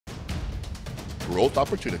growth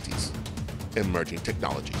opportunities, emerging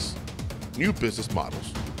technologies, new business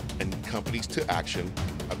models, and companies to action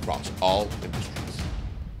across all industries.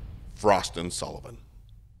 Frost & Sullivan.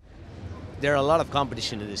 There are a lot of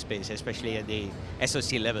competition in this space, especially at the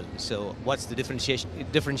SoC level. So what's the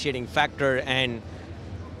differentiating factor, and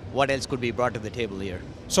what else could be brought to the table here?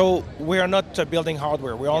 So we are not building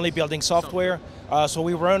hardware, we're only building software. So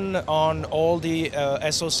we run on all the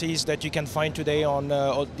SoCs that you can find today on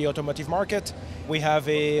the automotive market. We have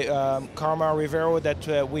a Karma Rivero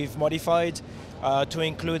that we've modified to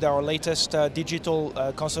include our latest digital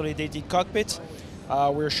consolidated cockpit.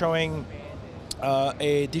 We're showing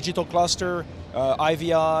a digital cluster,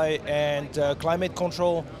 IVI, and climate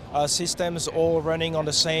control systems all running on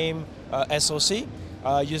the same SoC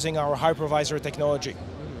using our hypervisor technology.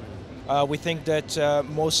 We think that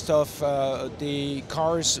most of the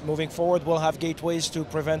cars moving forward will have gateways to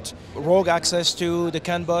prevent rogue access to the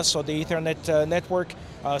CAN bus or the Ethernet network,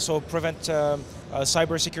 so prevent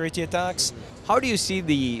cybersecurity attacks. How do you see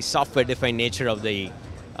the software-defined nature of the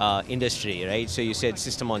industry, right? So you said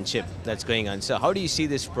system on chip that's going on. So how do you see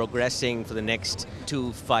this progressing for the next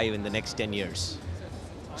 2, 5, and the next 10 years?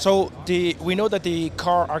 So we know that the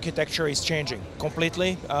car architecture is changing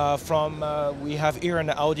completely. We have here an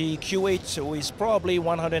Audi Q8 with probably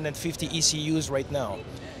 150 ECUs right now.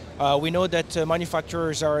 We know that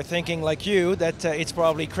manufacturers are thinking like you, that it's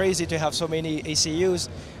probably crazy to have so many ECUs.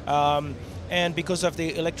 And because of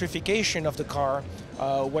the electrification of the car,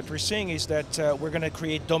 what we're seeing is that we're going to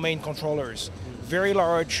create domain controllers, very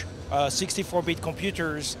large 64-bit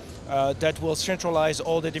computers that will centralize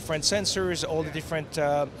all the different sensors, all the different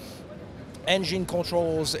engine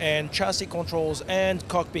controls and chassis controls and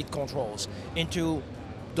cockpit controls into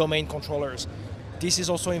domain controllers. This is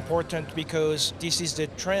also important because this is the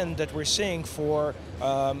trend that we're seeing for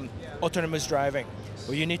autonomous driving.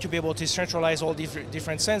 Well, you need to be able to centralize all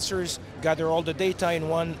different sensors, gather all the data in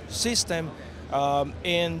one system,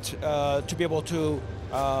 and to be able to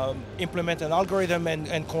implement an algorithm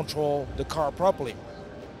and control the car properly.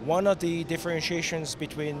 One of the differentiations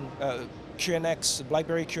between QNX,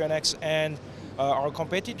 BlackBerry QNX, and our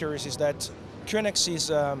competitors is that QNX is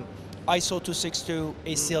ISO 262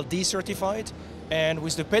 ACLD certified, and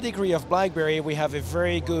with the pedigree of BlackBerry, we have a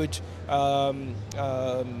very good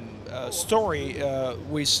story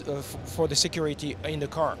for the security in the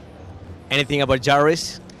car. Anything about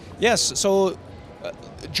Jarvis? Yes, so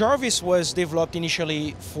Jarvis was developed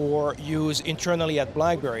initially for use internally at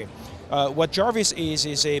BlackBerry. What Jarvis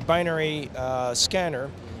is a binary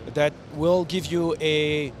scanner that will give you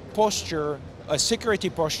a posture, a security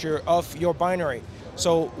posture of your binary.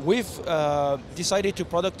 So we've decided to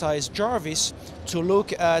productize Jarvis to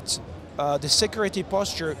look at the security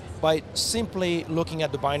posture by simply looking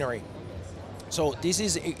at the binary. So this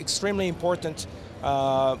is extremely important,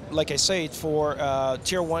 like I said, for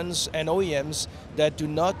tier 1s and OEMs that do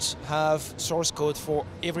not have source code for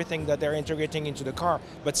everything that they're integrating into the car,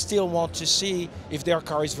 but still want to see if their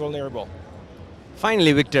car is vulnerable.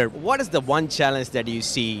 Finally, Victor, what is the one challenge that you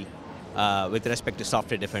see with respect to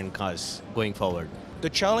software-defined cars going forward? The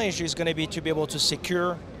challenge is going to be to be able to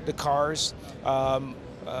secure the cars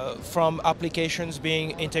from applications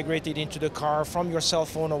being integrated into the car from your cell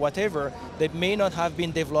phone or whatever that may not have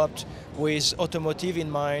been developed with automotive in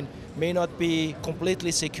mind, may not be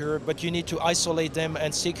completely secure, but you need to isolate them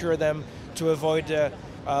and secure them to avoid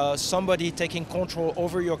somebody taking control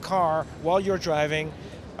over your car while you're driving.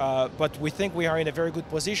 But we think we are in a very good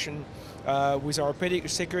position with our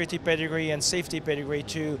security pedigree and safety pedigree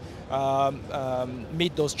to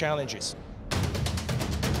meet those challenges.